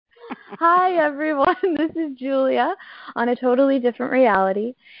Hi, everyone. This is Julia on a totally different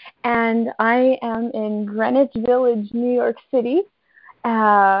reality. And I am in Greenwich Village, New York City,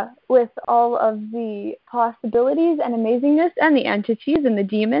 with all of the possibilities and amazingness and the entities and the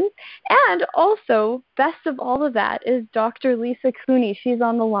demons. And also, best of all of that is Dr. Lisa Cooney. She's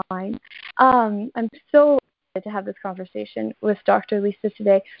on the line. I'm so excited to have this conversation with Dr. Lisa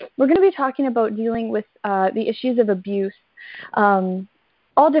today. We're going to be talking about dealing with the issues of abuse.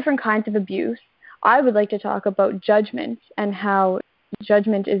 All different kinds of abuse. I would like to talk about judgment and how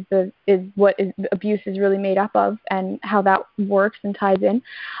judgment is what abuse is really made up of, and how that works and ties in.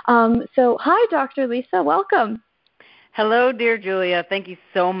 So, hi, Dr. Lisa. Welcome. Hello, dear Julia. Thank you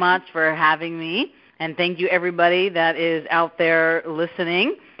so much for having me, and thank you everybody that is out there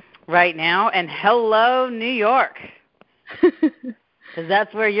listening right now. And hello, New York, because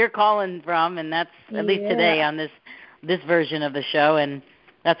that's where you're calling from, and that's at least today on this version of the show. And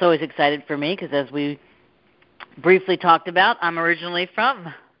that's always excited for me because, as we briefly talked about, I'm originally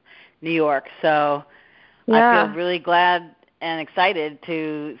from New York. So I feel really glad and excited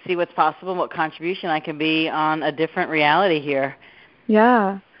to see what's possible and what contribution I can be on a different reality here.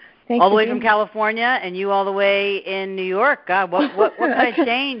 Yeah. All the way from California and you all the way in New York. God, what kind of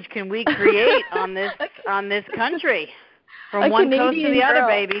change can we create on this country? From one coast to the other,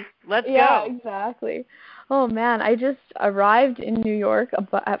 baby. Let's go. Yeah, exactly. Oh, man, I just arrived in New York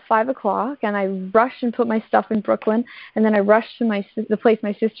at 5 o'clock, and I rushed and put my stuff in Brooklyn, and then I rushed to the place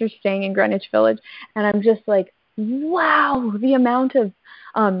my sister's staying in, Greenwich Village, and I'm just like, wow, the amount of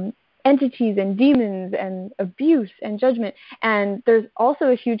entities and demons and abuse and judgment. And there's also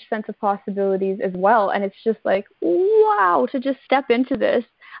a huge sense of possibilities as well, and it's just like, wow, to just step into this.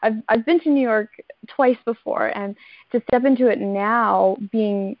 I've been to New York twice before, and to step into it now,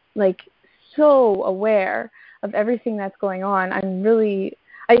 being like so aware of everything that's going on, I'm really,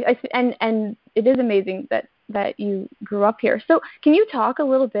 and it is amazing that you grew up here. So can you talk a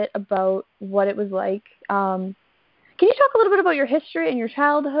little bit about what it was like? Can you talk a little bit about your history and your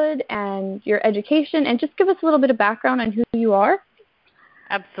childhood and your education, and just give us a little bit of background on who you are?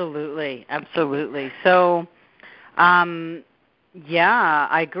 Absolutely. So, I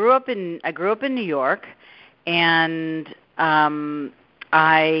grew up in New York, and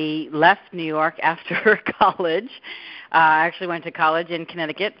I left New York after college. I actually went to college in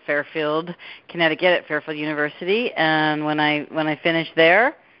Connecticut, Fairfield, Connecticut, at Fairfield University. And when I finished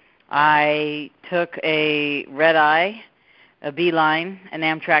there, I took a red eye, a beeline, an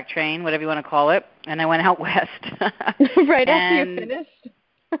Amtrak train, whatever you want to call it, and I went out west. Right after you finished?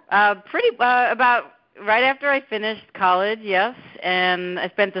 About right after I finished college, yes. And I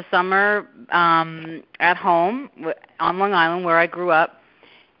spent the summer at home on Long Island, where I grew up.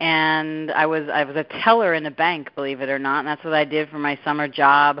 And I was a teller in a bank, believe it or not, and that's what I did for my summer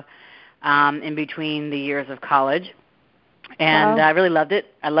job in between the years of college. And I really loved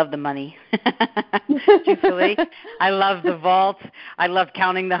it. I loved the money, truthfully. I loved the vault. I loved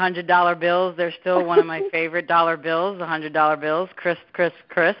counting the $100 bills. They're still one of my favorite dollar bills, the $100 bills, crisp.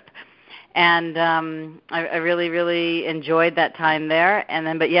 And I really, really enjoyed that time there. And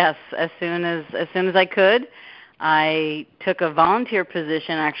then, but yes, as soon as I could, I took a volunteer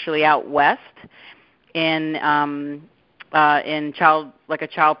position actually out west in a child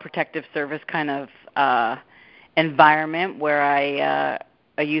protective service kind of environment, where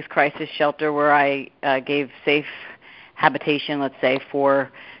a youth crisis shelter where I gave safe habitation, let's say,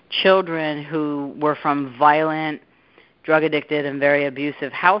 for children who were from violent, drug addicted, and very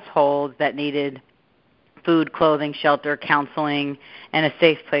abusive households that needed food, clothing, shelter, counseling, and a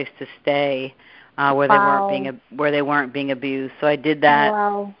safe place to stay. Where they weren't being abused. So I did that.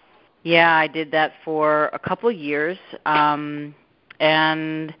 Wow. Yeah, I did that for a couple of years, and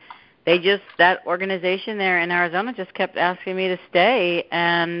that organization there in Arizona just kept asking me to stay,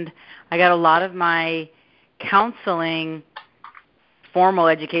 and I got a lot of my counseling, formal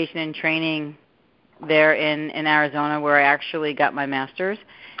education and training there in Arizona, where I actually got my master's.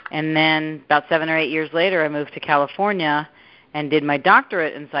 And then about 7 or 8 years later, I moved to California and did my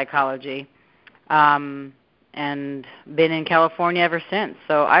doctorate in psychology. And been in California ever since.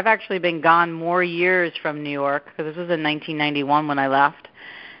 So I've actually been gone more years from New York, because this was in 1991 when I left,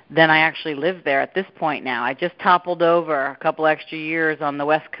 than I actually lived there at this point now. I just toppled over a couple extra years on the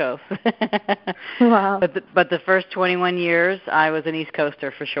West Coast. Wow. But the first 21 years, I was an East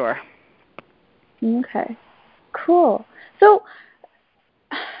Coaster for sure. Okay. Cool. So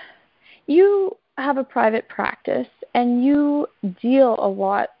you have a private practice, and you deal a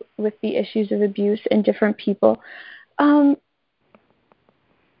lot with the issues of abuse in different people. What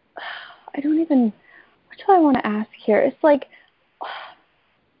do I want to ask here? It's like,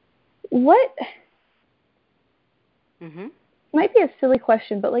 what Mm-hmm. might be a silly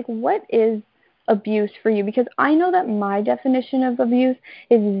question, but like, what is abuse for you? Because I know that my definition of abuse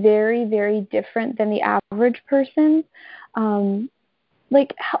is very, very different than the average person.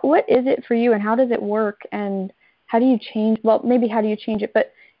 Like, what is it for you, and how does it work, and how do you change? Well, maybe how do you change it,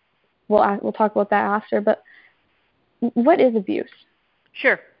 but we'll talk about that after. But what is abuse?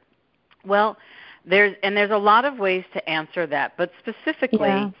 Sure. Well, there's a lot of ways to answer that, but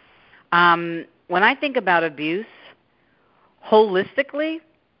specifically, when I think about abuse, holistically,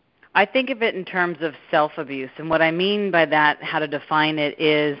 I think of it in terms of self-abuse. And what I mean by that, how to define it,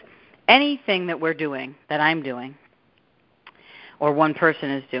 is anything that we're doing, that I'm doing, or one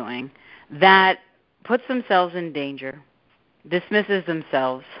person is doing, that puts themselves in danger, dismisses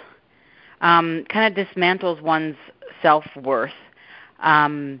themselves, kind of dismantles one's self-worth,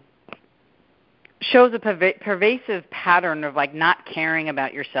 shows a pervasive pattern of like not caring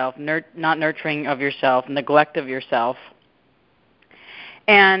about yourself, not nurturing of yourself, neglect of yourself,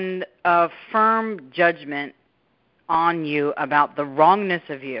 and a firm judgment on you about the wrongness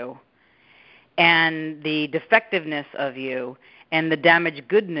of you and the defectiveness of you and the damaged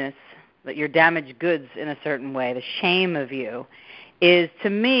goodness, that you're damaged goods in a certain way, the shame of you, is to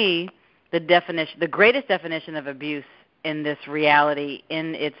me the greatest definition of abuse in this reality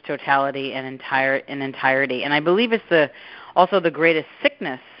in its totality and entirety. And I believe it's also the greatest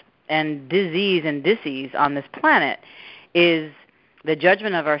sickness and disease and disease on this planet is the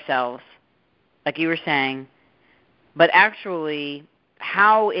judgment of ourselves, like you were saying, but actually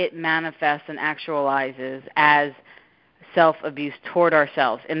how it manifests and actualizes as self-abuse toward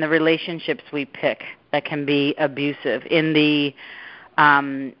ourselves in the relationships we pick that can be abusive, in the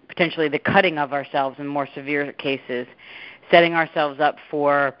potentially the cutting of ourselves in more severe cases, setting ourselves up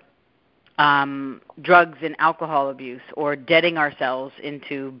for drugs and alcohol abuse, or debting ourselves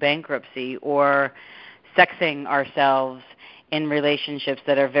into bankruptcy, or sexing ourselves in relationships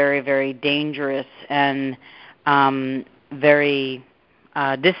that are very, very dangerous and very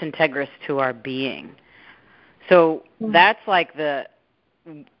disintegrous to our being. So that's like the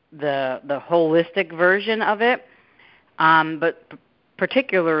holistic version of it. But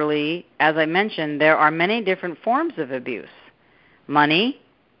particularly, as I mentioned, there are many different forms of abuse: money,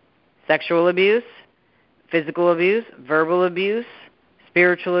 sexual abuse, physical abuse, verbal abuse,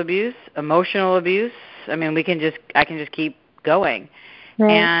 spiritual abuse, emotional abuse. I mean, I can just keep going.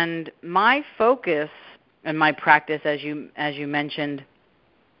 Right. And my focus and my practice, as you mentioned,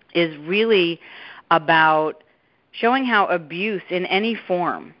 is really about showing how abuse in any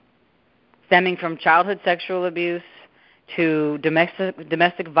form, stemming from childhood sexual abuse to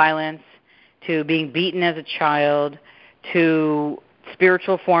domestic violence, to being beaten as a child, to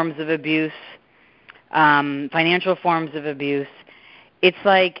spiritual forms of abuse, financial forms of abuse, it's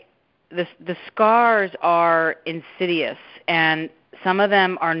like the scars are insidious, and some of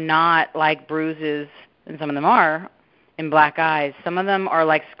them are not like bruises, and some of them are in black eyes. Some of them are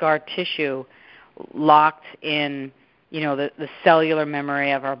like scar tissue locked in, the cellular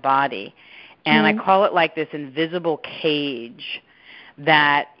memory of our body. And I call it like this invisible cage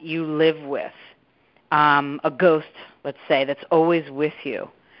that you live with, a ghost, let's say, that's always with you,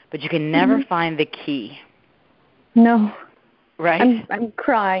 but you can never find the key. No. Right? I'm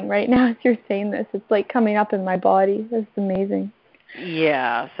crying right now as you're saying this. It's like coming up in my body. It's amazing.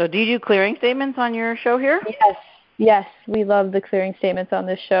 Yeah. So do you do clearing statements on your show here? Yes. We love the clearing statements on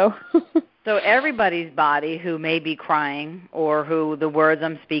this show. So everybody's body who may be crying, or who the words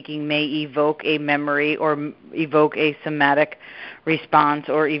I'm speaking may evoke a memory or evoke a somatic response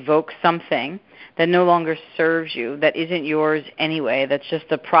or evoke something that no longer serves you, that isn't yours anyway, that's just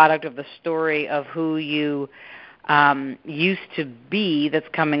a product of the story of who you used to be, that's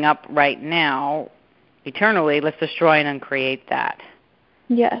coming up right now eternally. Let's destroy and uncreate that.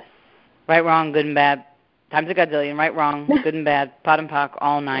 Yes. Right, wrong, good and bad. Times a godzillion, right, wrong, good and bad, pot and pock,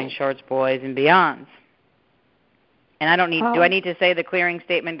 all nine shorts, boys, and beyonds. And I don't need, do I need to say the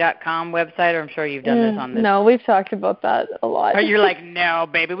clearingstatement.com website, or I'm sure you've done this on this? No, we've talked about that a lot. Or you're like, no,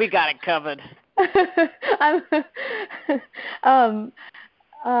 baby, we got it covered.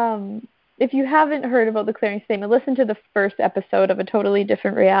 If you haven't heard about the clearing statement, listen to the first episode of A Totally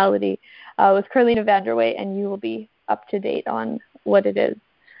Different Reality with Carlina Vanderway, and you will be up to date on what it is.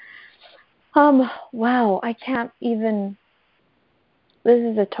 Wow, I can't even. This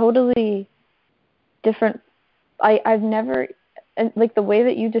is a totally different. I've never, like, the way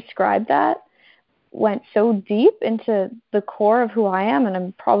that you described that went so deep into the core of who I am, and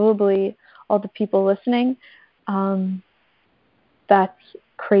I'm probably all the people listening. That's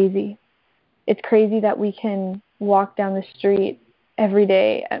crazy. It's crazy that we can walk down the street every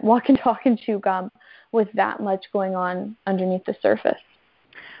day, walk and talk and chew gum with that much going on underneath the surface.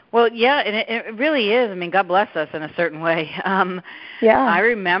 Well, yeah, and it really is. I mean, God bless us in a certain way. Yeah. I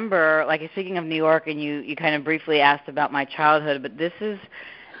remember, like, speaking of New York, and you kind of briefly asked about my childhood, but this is,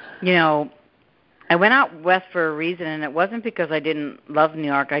 you know, I went out west for a reason, and it wasn't because I didn't love New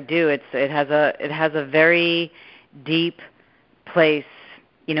York. I do. It has a very deep place,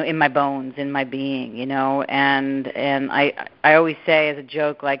 you know, in my bones, in my being, you know, and I always say as a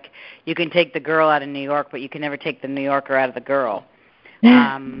joke, like, you can take the girl out of New York, but you can never take the New Yorker out of the girl.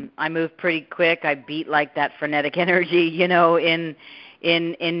 I moved pretty quick. I beat like that frenetic energy, you know, in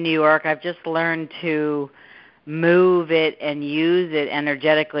New York. I've just learned to move it and use it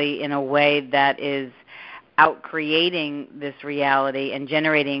energetically in a way that is out creating this reality and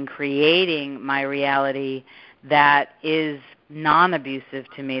creating my reality that is non-abusive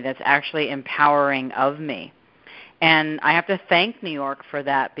to me, that's actually empowering of me. And I have to thank New York for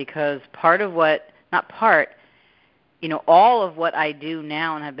that, because all of what I do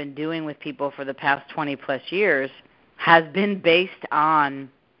now and have been doing with people for the past 20 plus years has been based on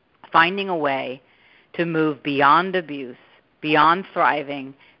finding a way to move beyond abuse, beyond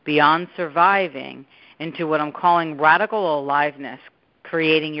thriving, beyond surviving, into what I'm calling radical aliveness,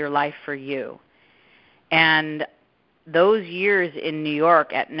 creating your life for you. And those years in New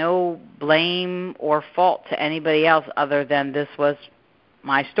York, at no blame or fault to anybody else other than this was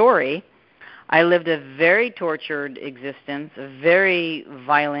my story, I lived a very tortured existence, a very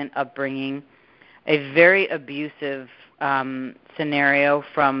violent upbringing, a very abusive scenario,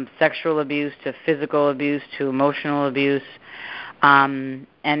 from sexual abuse to physical abuse to emotional abuse, and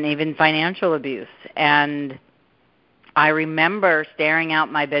even financial abuse. And I remember staring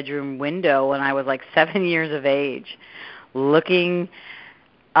out my bedroom window when I was like 7 years of age, looking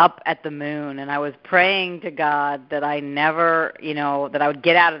up at the moon, and I was praying to God that I never, that I would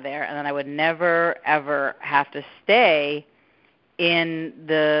get out of there, and that I would never, ever have to stay in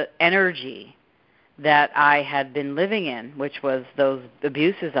the energy that I had been living in, which was those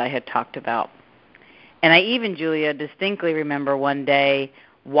abuses I had talked about. And I even, Julia, distinctly remember one day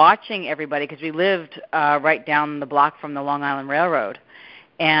watching everybody, because we lived right down the block from the Long Island Railroad,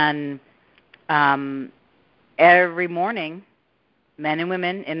 and every morning, men and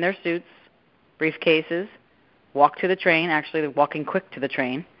women in their suits, briefcases, walk to the train, actually walking quick to the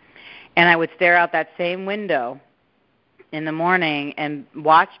train, and I would stare out that same window in the morning and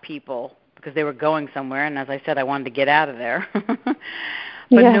watch people, because they were going somewhere, and as I said, I wanted to get out of there.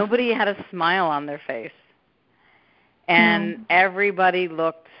 But nobody had a smile on their face. And everybody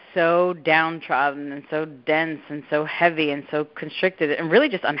looked so downtrodden and so dense and so heavy and so constricted and really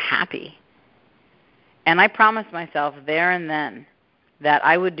just unhappy. And I promised myself there and then that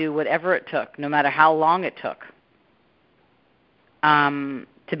I would do whatever it took, no matter how long it took,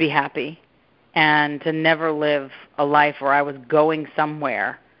 to be happy, and to never live a life where I was going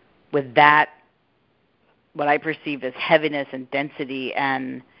somewhere with that, what I perceived as heaviness and density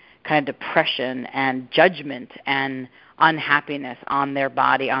and kind of depression and judgment and unhappiness on their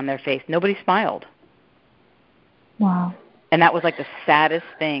body, on their face. Nobody smiled. Wow. And that was like the saddest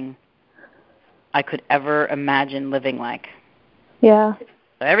thing I could ever imagine living like. Yeah.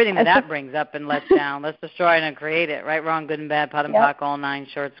 So everything that brings up and lets down, let's destroy and uncreate it. Right, wrong, good and bad, pot and pock, all nine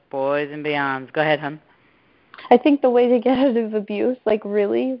shorts, boys and beyonds. Go ahead, hon. I think the way to get out of abuse, like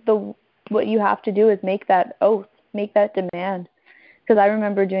really, what you have to do is make that oath, make that demand. Because I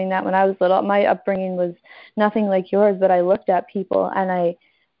remember doing that when I was little. My upbringing was nothing like yours, but I looked at people and I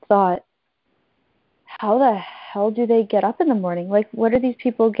thought, how the hell do they get up in the morning? Like, what are these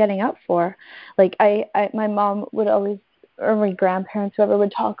people getting up for? Like, my mom would always, or my grandparents, whoever,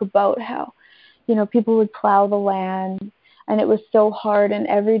 would talk about how, people would plow the land, and it was so hard, and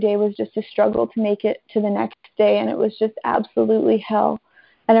every day was just a struggle to make it to the next day, and it was just absolutely hell.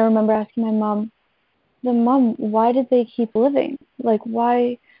 And I remember asking my mom, why did they keep living? Like,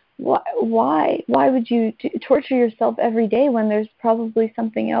 why would you torture yourself every day when there's probably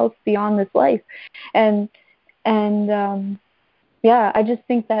something else beyond this life? And I just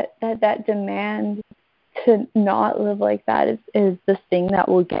think that demand to not live like that is the thing that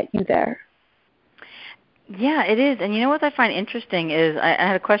will get you there. Yeah, it is. And you know what I find interesting is I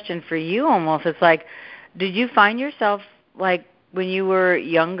had a question for you almost. It's like, did you find yourself, like, when you were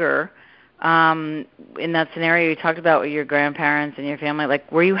younger, in that scenario you talked about with your grandparents and your family, like,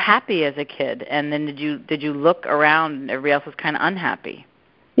 were you happy as a kid? And then did you look around and everybody else was kind of unhappy?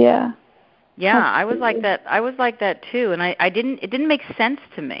 Yeah. Yeah, absolutely. I was like that too, and it didn't make sense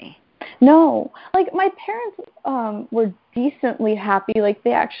to me. No, like my parents were decently happy. Like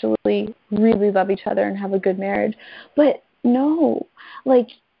they actually really love each other and have a good marriage. But no. Like,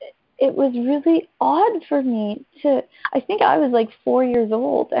 it was really odd for me I think I was like 4 years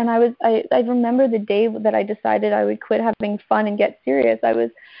old, and I remember the day that I decided I would quit having fun and get serious.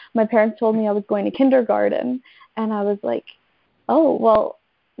 My parents told me I was going to kindergarten, and I was like, oh, well,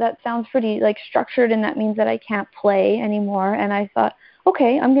 that sounds pretty like structured, and that means that I can't play anymore. And I thought,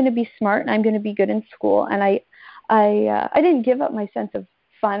 okay, I'm going to be smart and I'm going to be good in school. And I didn't give up my sense of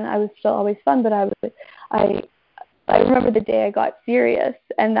fun. I was still always fun, but I I remember the day I got serious,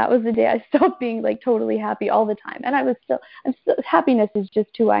 and that was the day I stopped being like totally happy all the time. And I'm still, happiness is just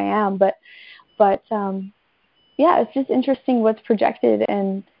who I am, but yeah, it's just interesting what's projected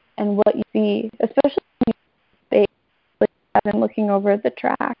and what you see, especially when they like have been looking over the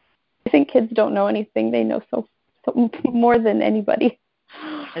track. I think kids don't know anything; they know so more than anybody.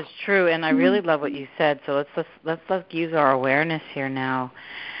 It's true, and I really love what you said. So let's use our awareness here now.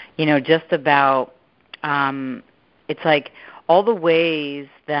 Just about it's like all the ways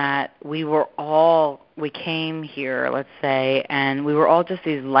that we came here, let's say, and we were all just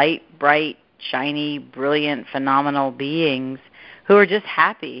these light, bright, shiny, brilliant, phenomenal beings who are just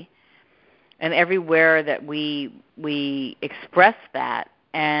happy. And everywhere that we express that,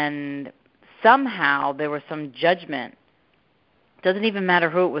 and somehow there was some judgment. Doesn't even matter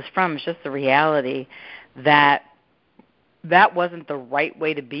who it was from. It's just the reality that wasn't the right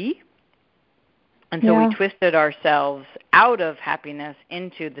way to be. And so we twisted ourselves out of happiness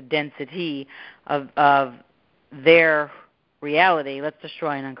into the density of their reality. Let's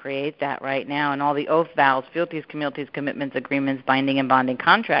destroy and uncreate that right now. And all the oath, vows, fealties, communities, commitments, agreements, binding and bonding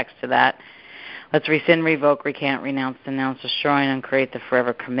contracts to that. Let's rescind, revoke, recant, renounce, denounce, destroy, and uncreate the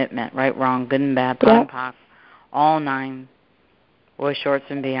forever commitment. Right, wrong, good and bad, pot and pock, all 9, boys, shorts,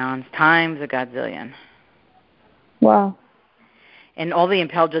 and beyonds, times a godzillion. Wow. And all the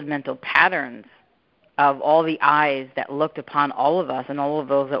impelled judgmental patterns of all the eyes that looked upon all of us and all of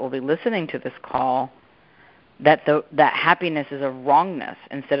those that will be listening to this call, that happiness is a wrongness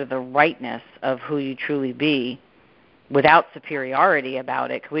instead of the rightness of who you truly be, without superiority about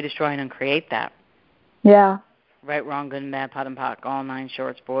it. Can we destroy and uncreate that? Yeah. Right, wrong, good and bad, pot and pock, all 9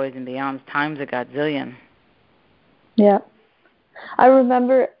 shorts, boys and beyonds, times a godzillion. Yeah. I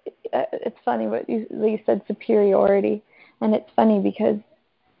remember, it's funny what you said, superiority, and it's funny because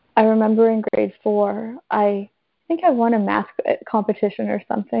I remember in grade 4, I think I won a math competition or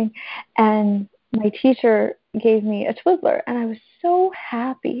something, and my teacher gave me a Twizzler, and I was so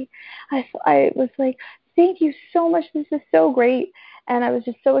happy. I was like, thank you so much, this is so great, and I was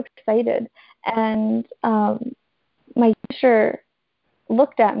just so excited. And my teacher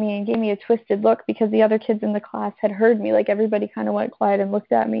looked at me and gave me a twisted look because the other kids in the class had heard me. Like, everybody kind of went quiet and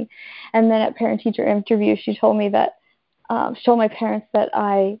looked at me. And then at parent-teacher interview, she told me that, she told my parents that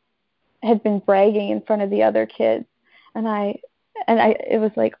I had been bragging in front of the other kids, and it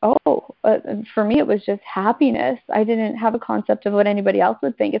was like, for me it was just happiness. I didn't have a concept of what anybody else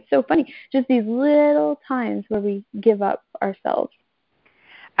would think. It's so funny, just these little times where we give up ourselves.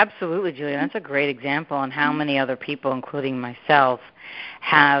 Absolutely, Julia. That's a great example on how many other people, including myself,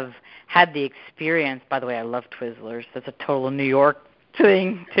 have had the experience. By the way, I love Twizzlers. That's a total New York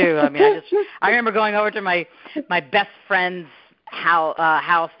thing too. I mean, I remember going over to my best friend's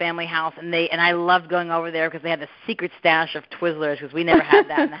family house, and I loved going over there because they had a secret stash of Twizzlers because we never had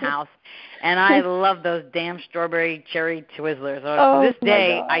that in the house. And I love those damn strawberry cherry Twizzlers. To this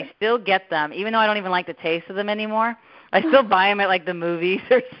day, I still get them, even though I don't even like the taste of them anymore. I still buy them at like the movies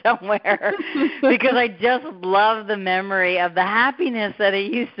or somewhere because I just love the memory of the happiness that it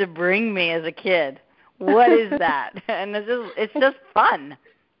used to bring me as a kid. What is that? And it's just fun.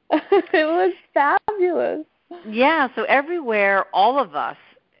 It was fabulous. Yeah, so everywhere, all of us,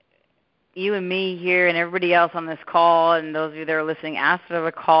 you and me here and everybody else on this call and those of you that are listening after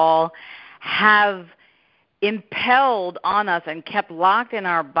the call, have impelled on us and kept locked in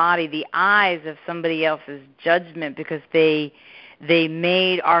our body the eyes of somebody else's judgment because they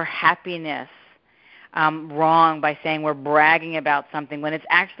made our happiness wrong by saying we're bragging about something when it's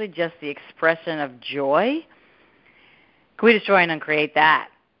actually just the expression of joy. Can we destroy and uncreate that?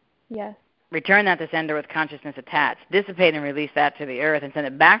 Yes. Return that to sender with consciousness attached. Dissipate and release that to the earth and send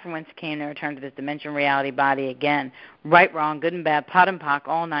it back from whence it came and return to this dimension reality body again. Right, wrong, good and bad, pot and pock,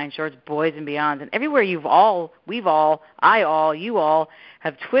 all 9 shorts, boys and beyonds. And everywhere you all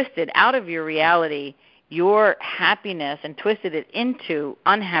have twisted out of your reality your happiness and twisted it into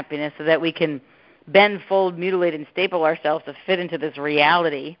unhappiness so that we can bend, fold, mutilate, and staple ourselves to fit into this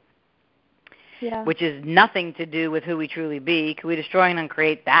reality, which is nothing to do with who we truly be. Can we destroy and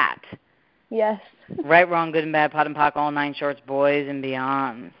uncreate that? Yes. Right, wrong, good and bad, pot and pock, all 9 shorts, boys and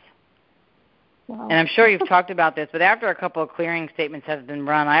beyonds. Wow. And I'm sure you've talked about this, but after a couple of clearing statements have been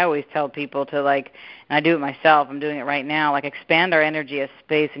run, I always tell people to, like, and I do it myself, I'm doing it right now, like, expand our energy as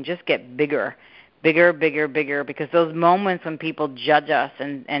space and just get bigger, bigger, bigger, bigger, because those moments when people judge us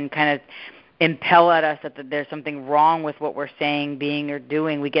and kind of impel at us that there's something wrong with what we're saying, being, or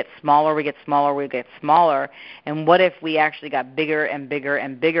doing, we get smaller, we get smaller, we get smaller. And what if we actually got bigger and bigger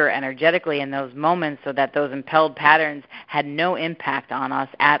and bigger energetically in those moments so that those impelled patterns had no impact on us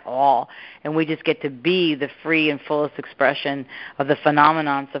at all, and we just get to be the free and fullest expression of the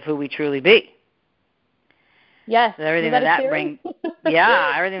phenomenons of who we truly be? Yes. So everything that brings,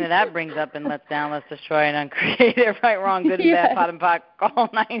 everything that brings up and lets down, let's destroy and uncreate it, right, wrong, good and bad, pot and pock, all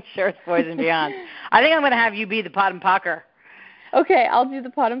nine shirts, boys and beyond. I think I'm going to have you be the pot and pocker. Okay, I'll do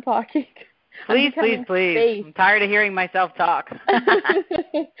the pot and pocket. Please, please, please. Space. I'm tired of hearing myself talk.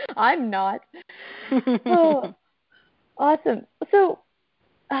 I'm not. Oh, awesome. So,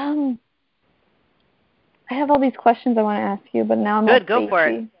 I have all these questions I want to ask you, but now I'm good. Go for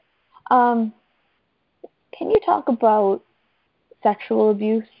it. Can you talk about sexual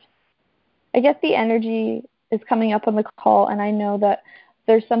abuse? I guess the energy is coming up on the call, and I know that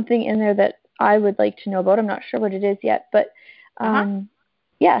there's something in there that I would like to know about. I'm not sure what it is yet, but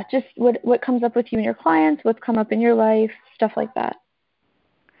just what comes up with you and your clients, what's come up in your life, stuff like that.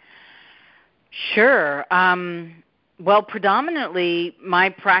 Sure. Well, predominantly my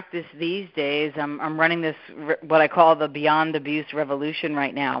practice these days, I'm running this, what I call the Beyond Abuse Revolution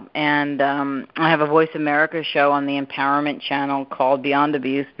right now. And I have a Voice America show on the Empowerment Channel called Beyond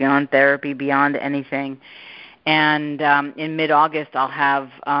Abuse, Beyond Therapy, Beyond Anything. And in mid-August, I'll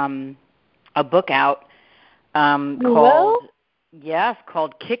have a book out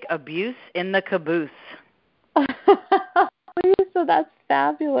called Kick Abuse in the Caboose. So that's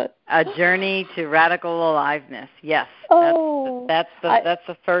fabulous. A Journey to Radical Aliveness. Yes. That's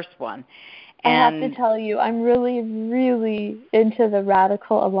the first one. And I have to tell you, I'm really, really into the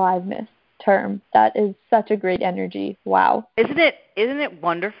radical aliveness term. That is such a great energy. Wow. Isn't it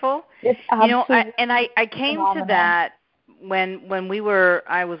wonderful? It's absolutely I came phenomenal. to that when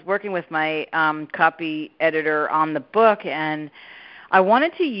I was working with my copy editor on the book, and I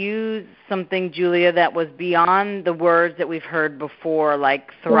wanted to use something, Julia, that was beyond the words that we've heard before,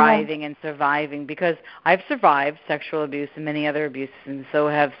 like thriving and surviving, because I've survived sexual abuse and many other abuses, and so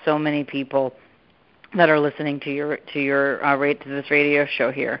have so many people that are listening to this radio show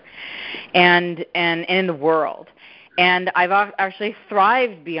here, and in the world. And I've actually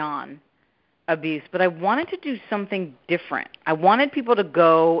thrived beyond abuse, but I wanted to do something different. I wanted people to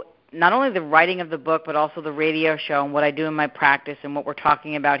go, not only the writing of the book, but also the radio show and what I do in my practice and what we're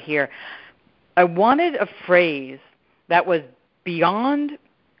talking about here. I wanted a phrase that was beyond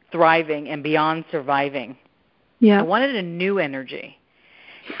thriving and beyond surviving. Yeah. I wanted a new energy.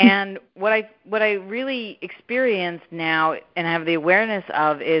 And what I really experience now and have the awareness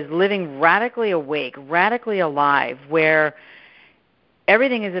of is living radically awake, radically alive, where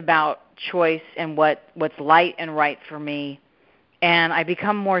everything is about choice and what's light and right for me. And I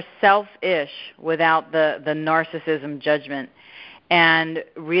become more selfish without the narcissism judgment, and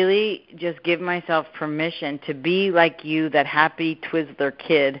really just give myself permission to be like you, that happy Twizzler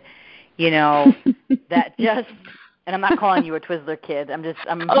kid, that just, and I'm not calling you a Twizzler kid. I'm it's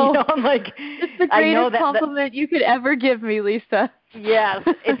the greatest compliment you could ever give me, Lisa. Yes.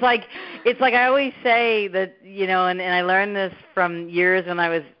 It's like I always say that, and I learned this from years when I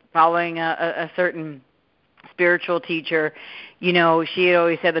was following a certain spiritual teacher. She had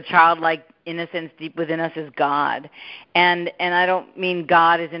always said the childlike innocence deep within us is God. And I don't mean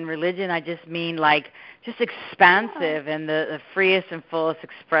God as in religion. I just mean just expansive and the freest and fullest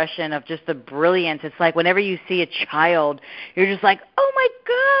expression of just the brilliance. It's like whenever you see a child, you're just like, oh my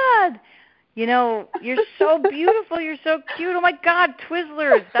God, you're so beautiful. You're so cute. Oh my God,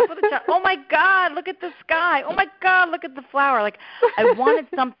 Twizzlers. That's what oh my God, look at the sky. Oh my God, look at the flower. Like, I wanted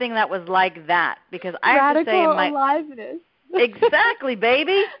something that was like that, because I have to say, aliveness. Exactly,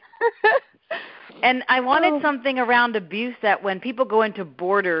 baby. And I wanted something around abuse that when people go into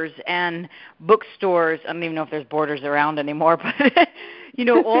Borders and bookstores, I don't even know if there's Borders around anymore, but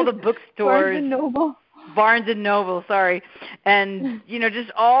all the bookstores. Barnes and Noble, sorry. And,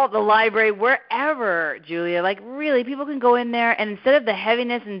 just all the library, wherever, Julia, really, people can go in there, and instead of the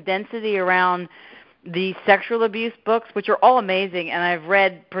heaviness and density around the sexual abuse books, which are all amazing, and I've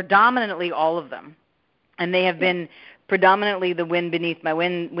read predominantly all of them, and they have been predominantly the wind beneath my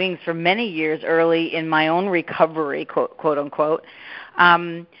wings for many years early in my own recovery, quote unquote.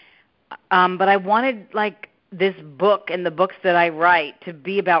 But I wanted, this book and the books that I write to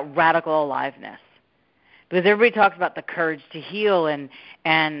be about radical aliveness, because everybody talks about the courage to heal and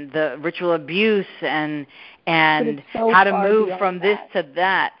the ritual abuse and so how to move from this to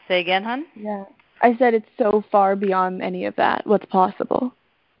that. Say again, hon? Yeah. I said it's so far beyond any of that, what's possible.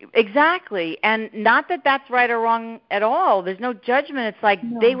 Exactly. And not that that's right or wrong at all. There's no judgment. It's like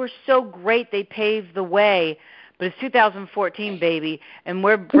they were so great, they paved the way. But it's 2014, baby, and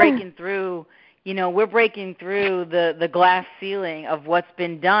we're breaking through, we're breaking through the glass ceiling of what's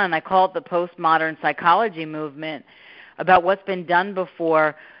been done. I call it the postmodern psychology movement, about what's been done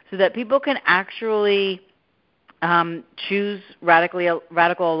before, so that people can actually choose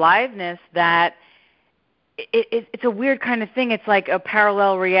radical aliveness. That it's a weird kind of thing. It's like a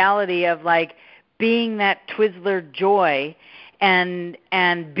parallel reality of like being that Twizzler joy and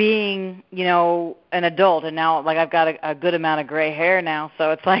being, an adult. And now, like, I've got a good amount of gray hair now,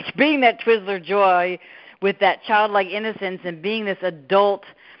 so it's like being that Twizzler joy with that childlike innocence and being this adult,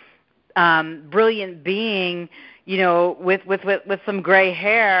 brilliant being, with some gray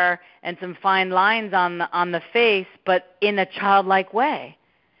hair and some fine lines on the face, but in a childlike way.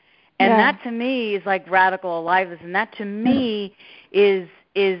 And that to me is like radical aliveness, and that to me is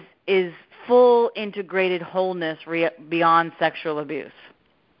full integrated wholeness beyond sexual abuse.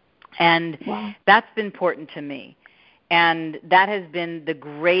 And that's been important to me. And that has been the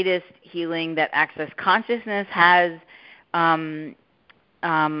greatest healing that Access Consciousness has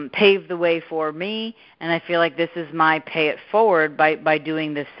paved the way for me. And I feel like this is my pay it forward by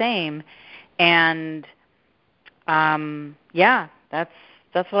doing the same. And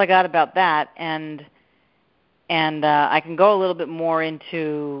that's what I got about that, and I can go a little bit more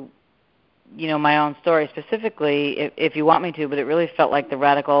into, my own story specifically if you want me to. But it really felt like the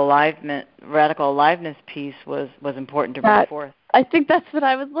radical aliveness piece was important to bring forth. I think that's what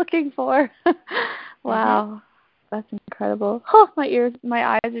I was looking for. Wow, that's incredible. Oh, my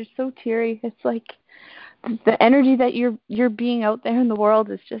eyes are so teary. It's like the energy that you're being out there in the world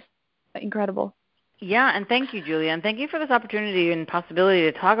is just incredible. Yeah, and thank you, Julia, and thank you for this opportunity and possibility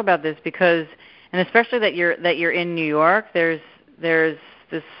to talk about this, because, and especially that you're in New York, there's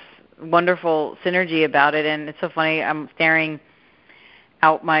this wonderful synergy about it. And it's so funny, I'm staring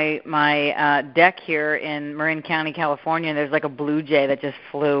out my deck here in Marin County, California, and there's like a blue jay that just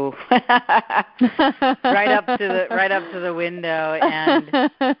flew right up to the window, and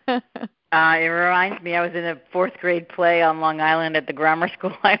it reminds me, I was in a 4th grade play on Long Island at the grammar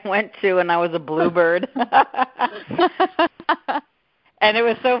school I went to, and I was a bluebird. And it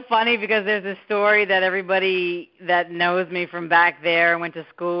was so funny because there's a story that everybody that knows me from back there and went to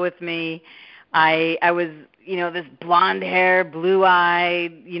school with me, I was, this blonde hair,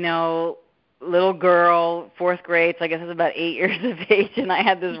 blue-eyed, little girl, 4th grade, so I guess I was about 8 years of age, and I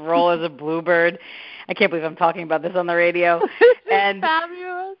had this role as a bluebird. I can't believe I'm talking about this on the radio. And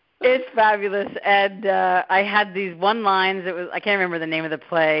fabulous. It's fabulous. And I had these one lines. I can't remember the name of the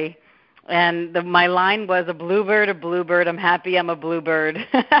play. And my line was, a bluebird, I'm happy I'm a bluebird.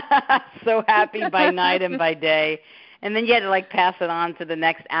 So happy by night and by day. And then you had to like pass it on to the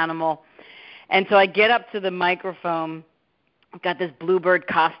next animal. And so I get up to the microphone. I've got this bluebird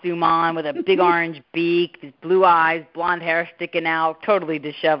costume on with a big orange beak, these blue eyes, blonde hair sticking out, totally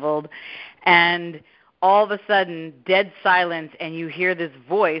disheveled. And all of a sudden, dead silence, and you hear this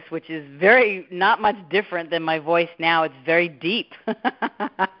voice, which is not much different than my voice now. It's very deep. So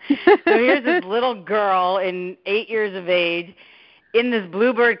here's this little girl 8 years of age in this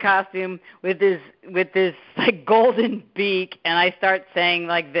bluebird costume with this like golden beak, and I start saying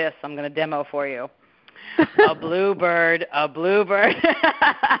like this. I'm going to demo for you. A bluebird, a bluebird.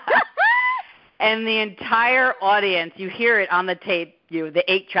 And the entire audience, you hear it on the tape, the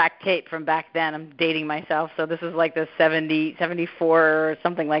 8-track tape from back then. I'm dating myself, so this is like the 74 or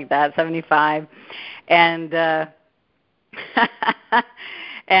something like that, 75. And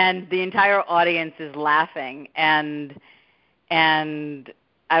and the entire audience is laughing. And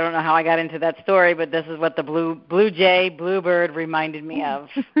I don't know how I got into that story, but this is what the bluebird reminded me of.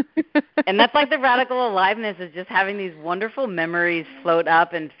 And that's like the radical aliveness, is just having these wonderful memories float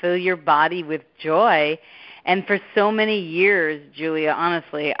up and fill your body with joy. And for so many years, Julia,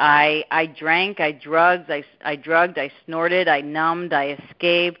 honestly, I drank, I drugged, I snorted, I numbed, I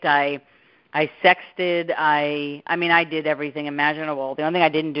escaped, I sexted, I did everything imaginable. The only thing I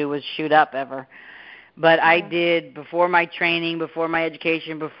didn't do was shoot up ever. But I did, before my training, before my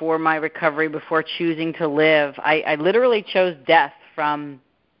education, before my recovery, before choosing to live, I literally chose death from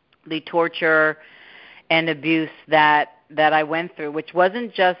the torture and abuse that I went through, which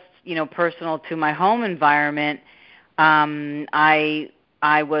wasn't just, personal to my home environment. I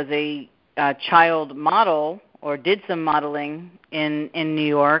was a child model, or did some modeling in New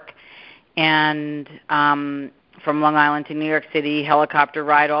York, and from Long Island to New York City, helicopter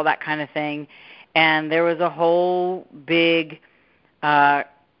ride, all that kind of thing. And there was a whole big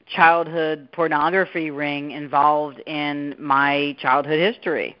childhood pornography ring involved in my childhood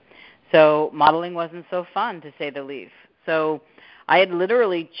history. So modeling wasn't so fun, to say the least. So I had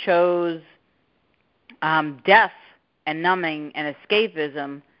literally chose death and numbing and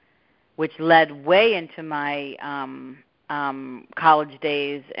escapism, which led way into my college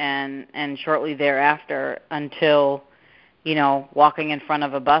days and shortly thereafter until, walking in front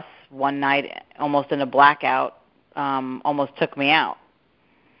of a bus one night almost in a blackout almost took me out.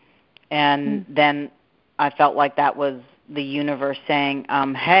 And then I felt like that was the universe saying,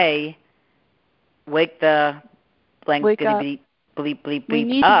 hey, wake the blank Wake up. bleep bleep bleep We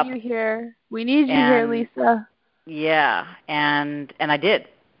need up. you here. We need you here, Lisa. Yeah, and I did.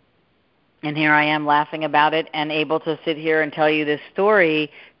 And here I am laughing about it and able to sit here and tell you this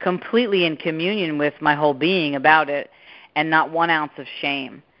story completely in communion with my whole being about it and not 1 ounce of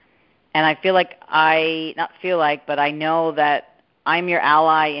shame. And I feel like but I know that I'm your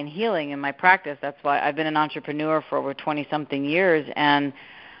ally in healing in my practice. That's why I've been an entrepreneur for over 20-something years. And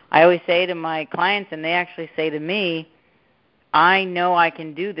I always say to my clients, and they actually say to me, I know I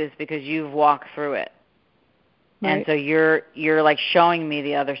can do this because you've walked through it. Right. And so you're like showing me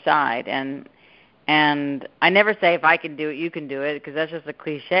the other side. And I never say if I can do it, you can do it, because that's just a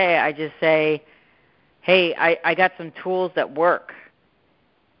cliche. I just say, hey, I got some tools that work,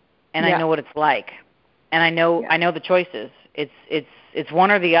 and I know what it's like, and I know the choices. It's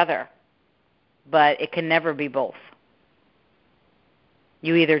one or the other, but it can never be both.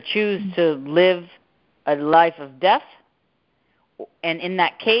 You either choose to live a life of death and in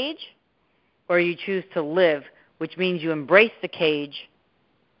that cage, or you choose to live, which means you embrace the cage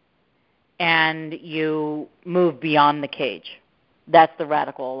and you move beyond the cage. That's the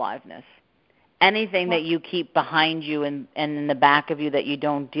radical aliveness. Anything that you keep behind you and in the back of you that you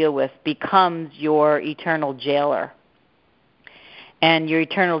don't deal with becomes your eternal jailer. And your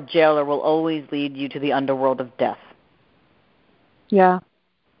eternal jailer will always lead you to the underworld of death. Yeah.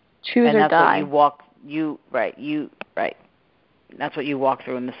 Choose and or that's die. What right. That's what you walk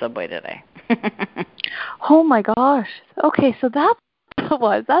through in the subway today. Oh my gosh. Okay, so that's what it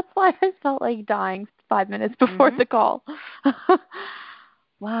was. That's why I felt like dying 5 minutes before the call.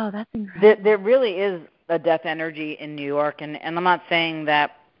 Wow, that's incredible. There really is a death energy in New York, and I'm not saying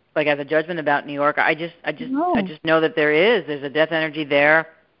that like as a judgment about New York. I just know that there's a death energy there.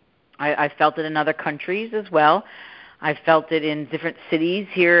 I felt it in other countries as well. I felt it in different cities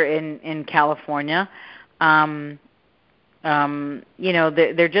here in California. There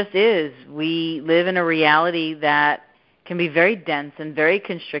just is. We live in a reality that can be very dense and very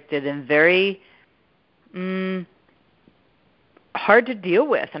constricted and very hard to deal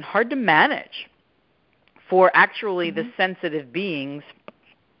with and hard to manage for actually the sensitive beings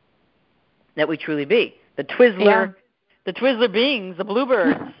that we truly be. The Twizzler beings, the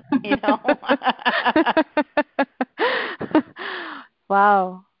bluebirds,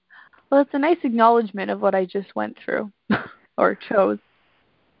 Wow. Well, it's a nice acknowledgement of what I just went through or chose.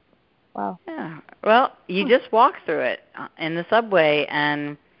 Wow. Yeah. Well, you just walk through it in the subway,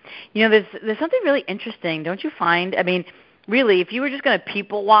 and there's something really interesting, don't you find? I mean, really, if you were just going to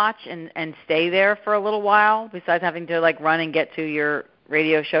people watch and stay there for a little while, besides having to like run and get to your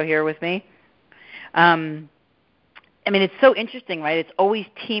radio show here with me, I mean, it's so interesting, right? It's always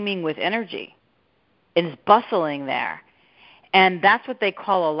teeming with energy. It's bustling there. And that's what they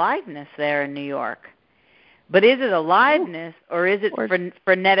call aliveness there in New York. But is it aliveness, or is it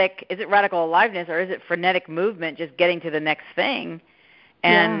frenetic? Is it radical aliveness, or is it frenetic movement, just getting to the next thing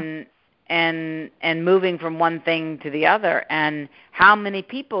and moving from one thing to the other? And how many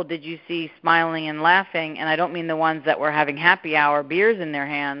people did you see smiling and laughing? And I don't mean the ones that were having happy hour beers in their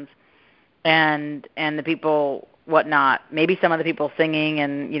hands and the people whatnot. Maybe some of the people singing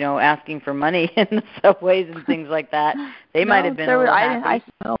and asking for money in the subways and things like that. They might have been a little happy. I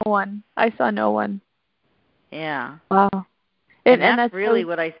saw no one. I saw no one. Yeah. Wow. And that's really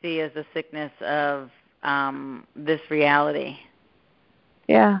what I see as the sickness of this reality.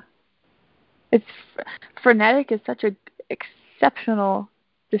 Yeah. It's frenetic is such an exceptional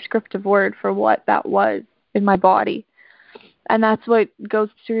descriptive word for what that was in my body. And that's what goes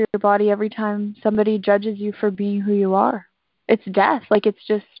through your body every time somebody judges you for being who you are. It's death. Like, it's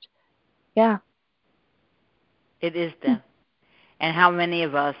just, yeah. It is death. And how many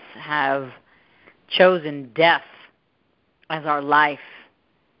of us have chosen death as our life?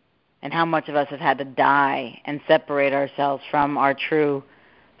 And how much of us have had to die and separate ourselves from our true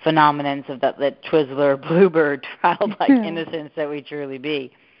phenomenons of that Twizzler, bluebird, childlike innocence that we truly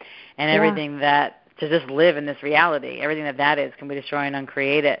be? and everything that, to just live in this reality, everything that is, can we destroy and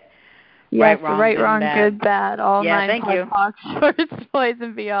uncreate it? Yes, right, wrong, good, bad, all yeah, 9 thank pod you. pocs, shorts, toys,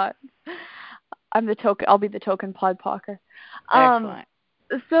 and beyond. I'll be the token pod pocker. Excellent.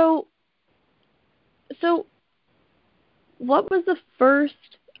 So what was the first,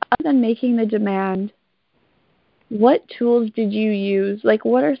 other than making the demand, what tools did you use? Like,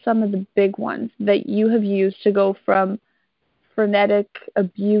 what are some of the big ones that you have used to go from frenetic,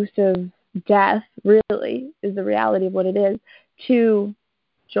 abusive death, really, is the reality of what it is, to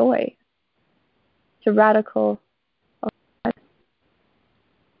joy, to radical?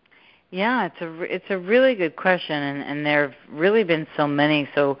 Yeah, it's a really good question, and there have really been so many.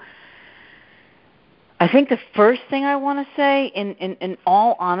 So I think the first thing I want to say, in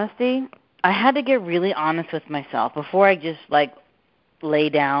all honesty, I had to get really honest with myself before I just lay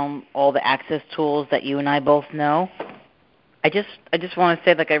down all the access tools that you and I both know. I just want to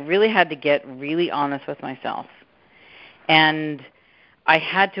say, I really had to get really honest with myself, and I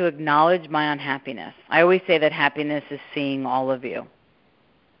had to acknowledge my unhappiness. I always say that happiness is seeing all of you.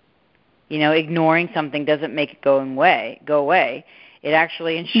 Ignoring something doesn't make it go away. It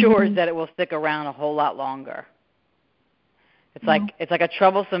actually ensures that it will stick around a whole lot longer. It's like a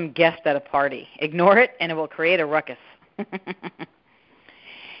troublesome guest at a party. Ignore it, and it will create a ruckus.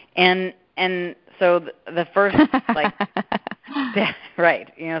 and so the first step,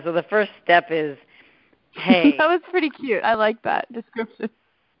 right? So the first step is, hey. That was pretty cute. I like that description.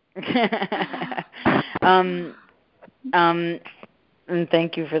 And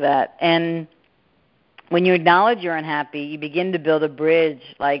thank you for that. And when you acknowledge you're unhappy, you begin to build a bridge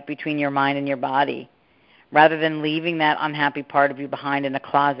between your mind and your body, rather than leaving that unhappy part of you behind in a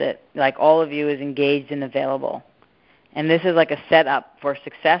closet. All of you is engaged and available. And this is a setup for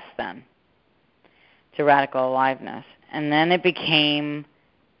success then, to radical aliveness. And then it became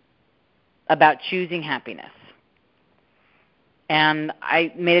about choosing happiness. And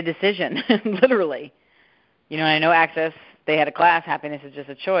I made a decision, literally. I know Access, they had a class, happiness is just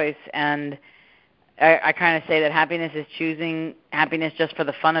a choice, and I kind of say that happiness is choosing happiness just for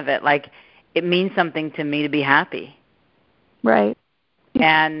the fun of it. It means something to me to be happy. Right.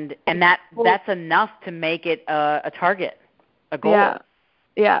 And that's enough to make it a target, a goal.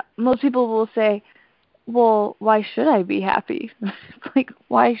 Yeah. Most people will say, well, why should I be happy?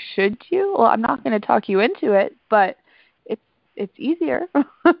 Why should you? Well, I'm not going to talk you into it, but it's easier.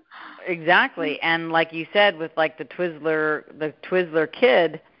 Exactly. And like you said, with the Twizzler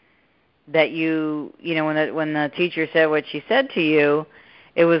kid, that when the teacher said what she said to you,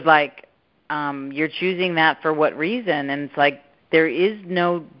 it was you're choosing that for what reason? And it's there is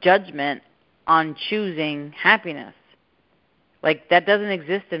no judgment on choosing happiness. That doesn't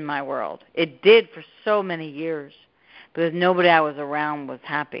exist in my world. It did for so many years, because nobody I was around was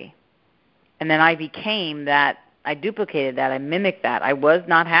happy. And then I became that. I duplicated that. I mimicked that. I was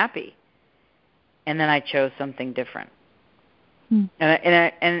not happy. And then I chose something different.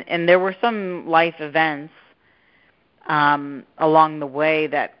 And there were some life events along the way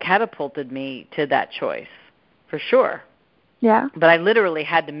that catapulted me to that choice, for sure. Yeah. But I literally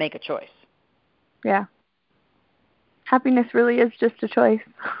had to make a choice. Yeah. Happiness really is just a choice.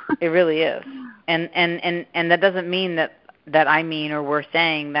 It really is. And that doesn't mean that I mean, or we're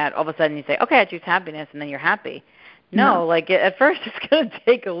saying that all of a sudden you say, okay, I choose happiness, and then you're happy. No. At first it's going to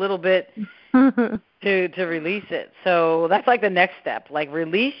take a little bit to release it. So that's the next step.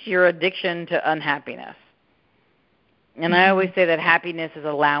 Release your addiction to unhappiness. And I always say that happiness is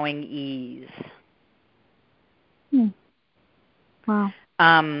allowing ease. Wow.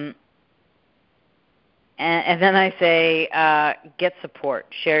 And then I say, get support.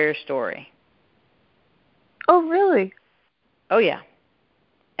 Share your story. Oh, really? Oh, yeah.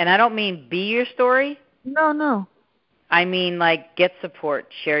 And I don't mean be your story. No. I mean, get support.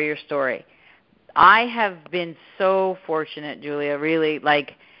 Share your story. I have been so fortunate, Julia, really,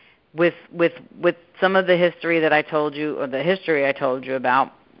 with some of the history that I told you, or the history I told you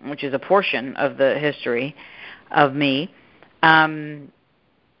about, which is a portion of the history of me.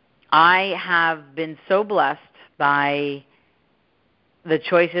 I have been so blessed by the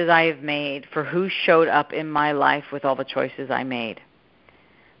choices I have made, for who showed up in my life with all the choices I made.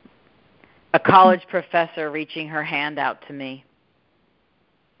 A college professor reaching her hand out to me,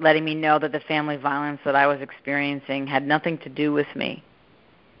 letting me know that the family violence that I was experiencing had nothing to do with me.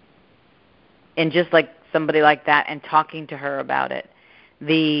 And just somebody like that, and talking to her about it.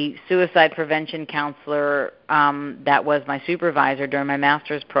 The suicide prevention counselor that was my supervisor during my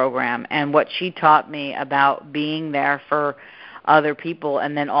master's program, and what she taught me about being there for other people,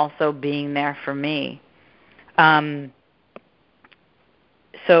 and then also being there for me.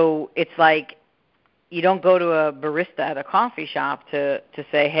 So So it's like you don't go to a barista at a coffee shop to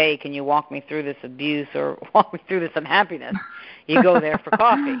say, hey, can you walk me through this abuse or walk me through this unhappiness? You go there for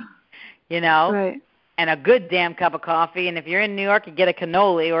coffee, Right. and a good damn cup of coffee. And if you're in New York, you get a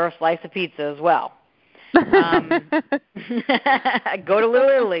cannoli or a slice of pizza as well. Go to Little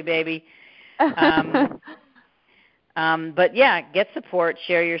Italy, baby. But yeah, get support,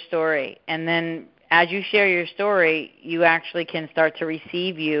 share your story. And then as you share your story, you actually can start to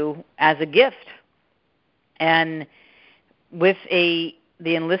receive you as a gift. And with the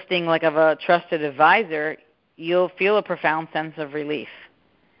enlisting like of a trusted advisor, you'll feel a profound sense of relief,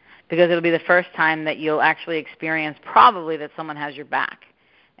 because it'll be the first time that you'll actually experience probably that someone has your back.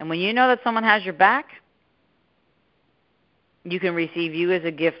 And when you know that someone has your back, you can receive you as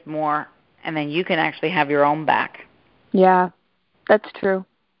a gift more, and then you can actually have your own back. Yeah, that's true.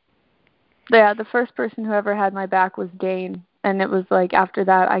 Yeah, the first person who ever had my back was Dane, and it was like after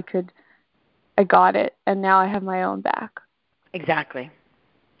that I got it, and now I have my own back. Exactly.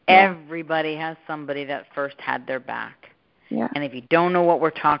 Yeah. Everybody has somebody that first had their back. Yeah. And if you don't know what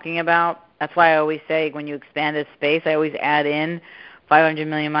we're talking about, that's why I always say when you expand this space, I always add in 500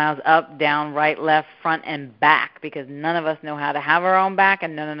 million miles up, down, right, left, front, and back, because none of us know how to have our own back,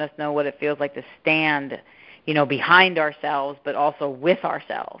 and none of us know what it feels like to stand, behind ourselves, but also with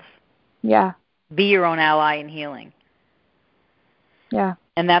ourselves. Yeah. Be your own ally in healing. Yeah.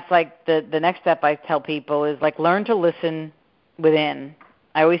 And that's like the next step I tell people is like learn to listen within.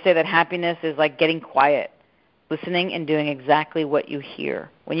 I always say that happiness is like getting quiet, listening and doing exactly what you hear.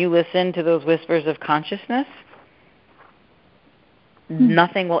 When you listen to those whispers of consciousness,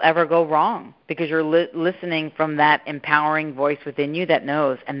 nothing will ever go wrong, because you're listening from that empowering voice within you that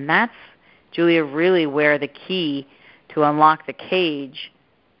knows. And that's, Julia, really where the key to unlock the cage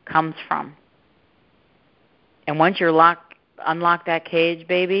comes from. And once you're unlock that cage,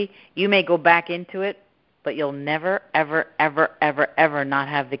 baby, you may go back into it, but you'll never, ever, ever, ever, ever not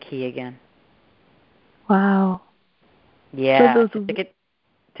have the key again. Wow. Yeah, So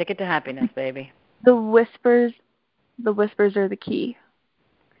ticket to happiness, baby. The whispers are the key.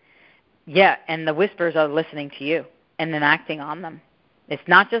 Yeah, and the whispers are listening to you and then acting on them. It's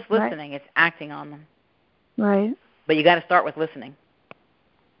not just listening, It's acting on them. Right. But you got to start with listening.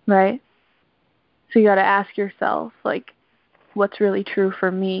 Right. So you got to ask yourself, like, what's really true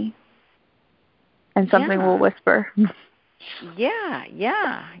for me? And something will whisper. Yeah.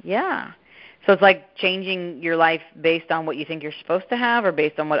 So it's like changing your life based on what you think you're supposed to have or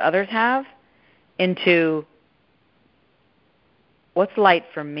based on what others have into what's light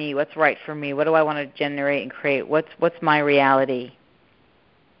for me, what's right for me, what do I want to generate and create, what's my reality.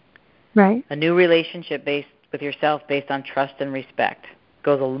 Right. A new relationship based with yourself based on trust and respect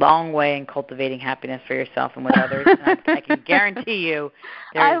goes a long way in cultivating happiness for yourself and with others. And I can guarantee you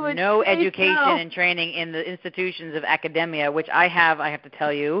there is no education and training in the institutions of academia, which I have to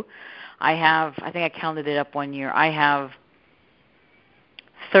tell you. I think I counted it up one year. I have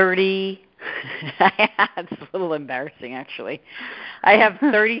 30, it's a little embarrassing actually. I have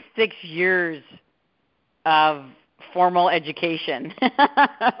 36 years of formal education.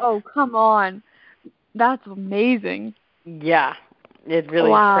 Oh, come on. That's amazing. Yeah. It really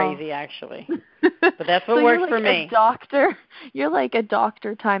is crazy, actually. But that's what works for me. You're like a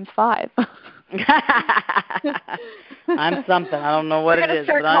doctor times 5. I'm something. I don't know what it is,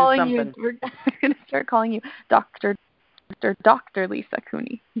 but I'm something. We're going to start calling you Dr. Lisa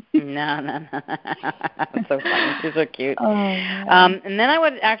Cooney. No. That's so funny. She's so cute. Oh, and then I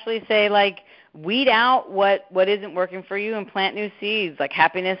would actually say, like, weed out what isn't working for you and plant new seeds. Like,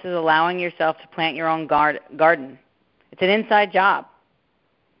 happiness is allowing yourself to plant your own garden. It's an inside job.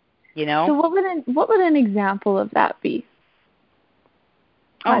 So what would an example of that be?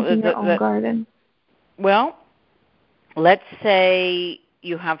 Planting your own garden. Well, let's say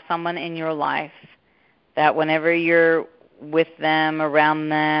you have someone in your life that whenever you're with them, around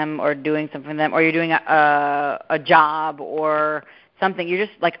them, or doing something for them, or you're doing a job or something, you're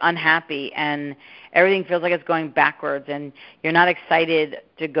just like unhappy and everything feels like it's going backwards and you're not excited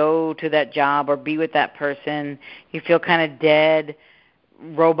to go to that job or be with that person. You feel kind of dead,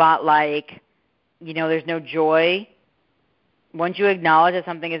 robot-like, there's no joy. Once you acknowledge that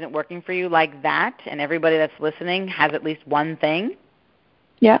something isn't working for you like that, and everybody that's listening has at least one thing,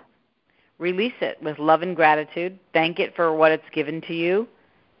 release it with love and gratitude. Thank it for what it's given to you,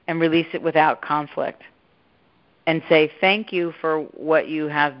 and release it without conflict. And say, thank you for what you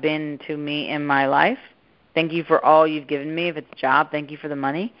have been to me in my life. Thank you for all you've given me. If it's a job, thank you for the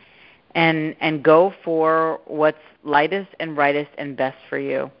money. And go for what's lightest and brightest and best for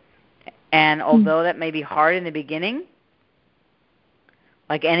you. And although that may be hard in the beginning,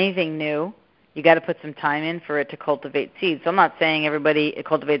 Like anything new, you got to put some time in for it to cultivate seeds. So I'm not saying everybody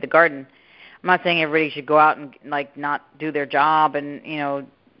cultivate the garden. I'm not saying everybody should go out and like not do their job and, you know,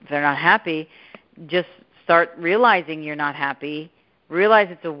 if they're not happy, just start realizing you're not happy. Realize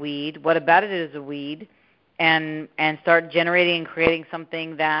it's a weed. What about it is a weed? And start generating and creating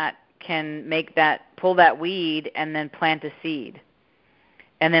something that can pull that weed and then plant a seed.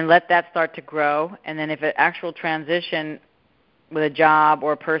 And then let that start to grow. And then if an actual transition with a job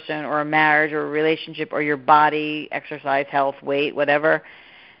or a person or a marriage or a relationship or your body, exercise, health, weight, whatever,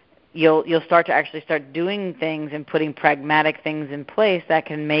 you'll start to actually start doing things and putting pragmatic things in place that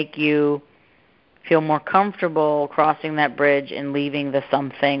can make you feel more comfortable crossing that bridge and leaving the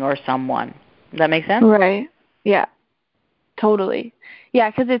something or someone. Does that make sense? Right. Yeah. Totally.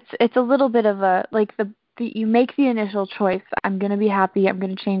 Yeah, because it's a little bit of a like the you make the initial choice. I'm going to be happy. I'm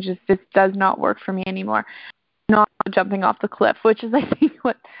going to change this. This does not work for me anymore. Not jumping off the cliff, which is I think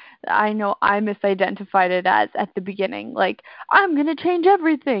what I know I misidentified it as at the beginning. Like, I'm going to change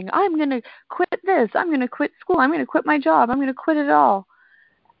everything. I'm going to quit this. I'm going to quit school. I'm going to quit my job. I'm going to quit it all.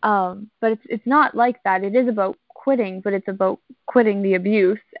 But it's not like that. It is about quitting, but it's about quitting the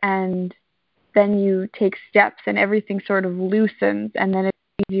abuse, and then you take steps and everything sort of loosens, and then it's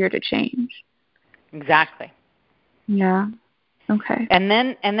easier to change. Exactly. Yeah. Okay. And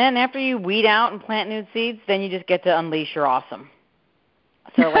then after you weed out and plant new seeds, then you just get to unleash your awesome.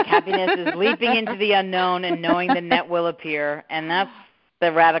 So like happiness is leaping into the unknown and knowing the net will appear, and that's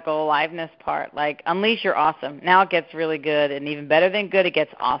the radical aliveness part. Like unleash your awesome. Now it gets really good, and even better than good, it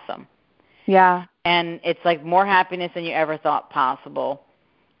gets awesome. Yeah. And it's like more happiness than you ever thought possible.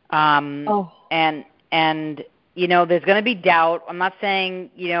 And you know, there's going to be doubt. I'm not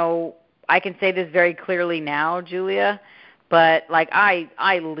saying, you know, I can say this very clearly now, Julia, but like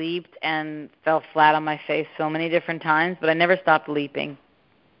I leaped and fell flat on my face so many different times, but I never stopped leaping.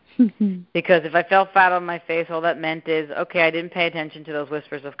 Because if I fell flat on my face, all that meant is, okay, I didn't pay attention to those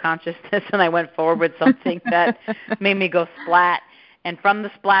whispers of consciousness, and I went forward with something that made me go splat. And from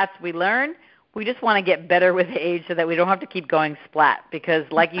the splats we learn, we just want to get better with age so that we don't have to keep going splat. Because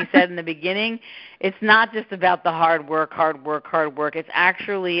like you said in the beginning, it's not just about the hard work. It's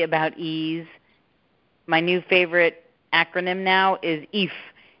actually about ease. My new favorite acronym now is EAF.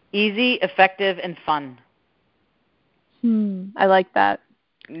 Easy, effective, and fun. I like that.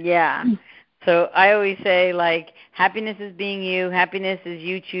 Yeah. So I always say, like, happiness is being you. Happiness is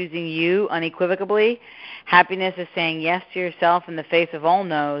you choosing you unequivocally. Happiness is saying yes to yourself in the face of all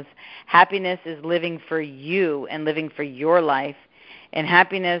no's. Happiness is living for you and living for your life. And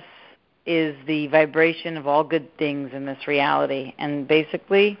happiness is the vibration of all good things in this reality. And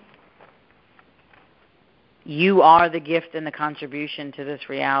basically, you are the gift and the contribution to this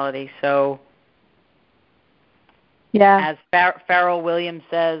reality. So, yeah, as Pharrell Williams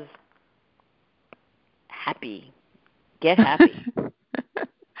says, happy. Get happy.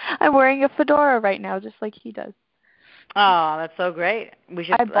 I'm wearing a fedora right now, just like he does. Oh, that's so great. We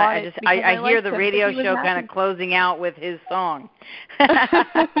should. I hear the radio show kind of closing out with his song.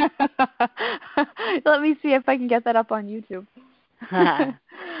 Let me see if I can get that up on YouTube.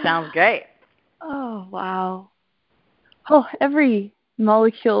 Sounds great. Oh, wow. Oh, every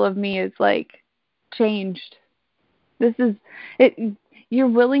molecule of me is like changed. This is it. Your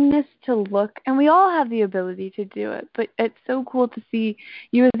willingness to look, and we all have the ability to do it, but it's so cool to see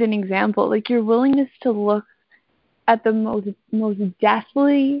you as an example. Like your willingness to look at the most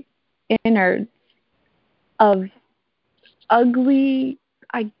deathly innards of ugly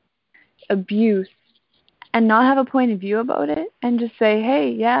abuse and not have a point of view about it and just say, hey,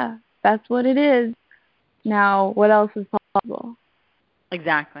 yeah, that's what it is. Now, what else is possible?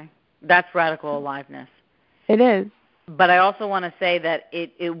 Exactly. That's radical aliveness. It is. But I also want to say that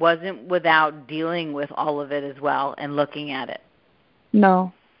it wasn't without dealing with all of it as well and looking at it.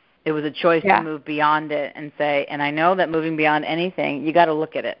 No. It was a choice to move beyond it and say, and I know that moving beyond anything, you got to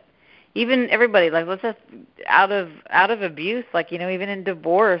look at it. Even everybody, like let's just out of abuse, like, you know, even in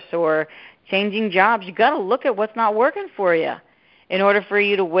divorce or changing jobs, you got to look at what's not working for you in order for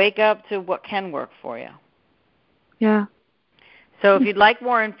you to wake up to what can work for you. Yeah. So if you'd like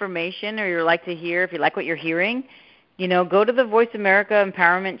more information or you'd like to hear, if you like what you're hearing, you know, go to the Voice America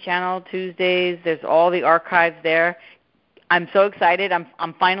Empowerment Channel Tuesdays. There's all the archives there. I'm so excited. I'm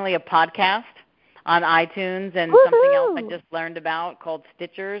finally a podcast on iTunes and Woo-hoo! Something else I just learned about called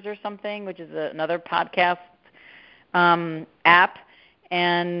Stitchers or something, which is another podcast app.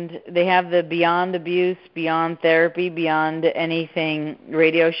 And they have the Beyond Abuse, Beyond Therapy, Beyond Anything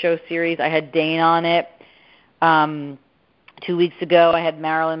radio show series. I had Dane on it. 2 weeks ago, I had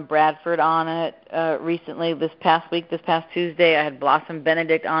Marilyn Bradford on it recently. This past Tuesday, I had Blossom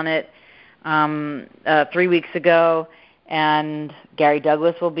Benedict on it 3 weeks ago, and Gary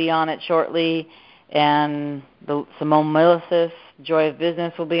Douglas will be on it shortly, and Simone Milasas, Joy of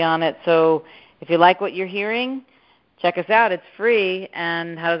Business, will be on it. So if you like what you're hearing, check us out. It's free,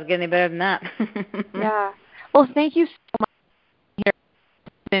 and how does it get any better than that? Yeah. Well, thank you so much.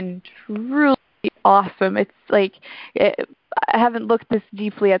 It's been truly awesome. It's like I haven't looked this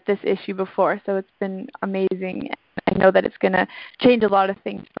deeply at this issue before, so it's been amazing. I know that it's going to change a lot of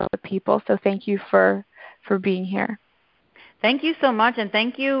things for other people. So thank you for being here. Thank you so much, and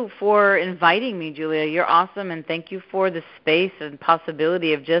thank you for inviting me, Julia. You're awesome, and thank you for the space and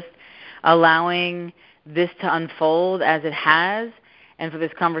possibility of just allowing this to unfold as it has, and for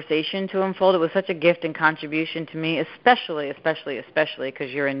this conversation to unfold. It was such a gift and contribution to me, especially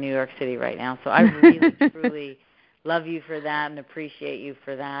because you're in New York City right now. So I really, truly love you for that and appreciate you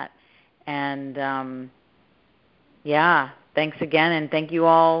for that. And, thanks again, and thank you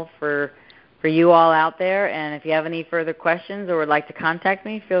all for you all out there. And if you have any further questions or would like to contact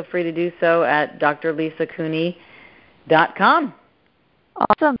me, feel free to do so at drlisacooney.com.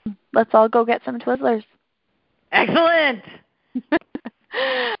 Awesome. Let's all go get some Twizzlers. Excellent.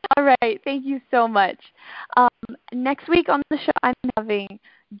 All right. Thank you so much. Next week on the show, I'm having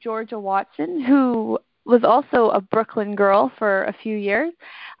Georgia Watson, who was also a Brooklyn girl for a few years.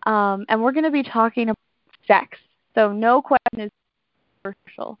 And we're going to be talking about sex. So no question is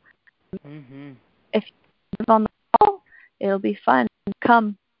controversial. Mm-hmm. If you live on the call, it'll be fun.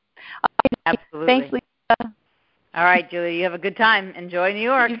 Come. Absolutely. Thanks, Lisa. All right, Julia, you have a good time. Enjoy New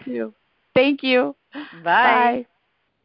York. You too. Thank you. Bye. Bye.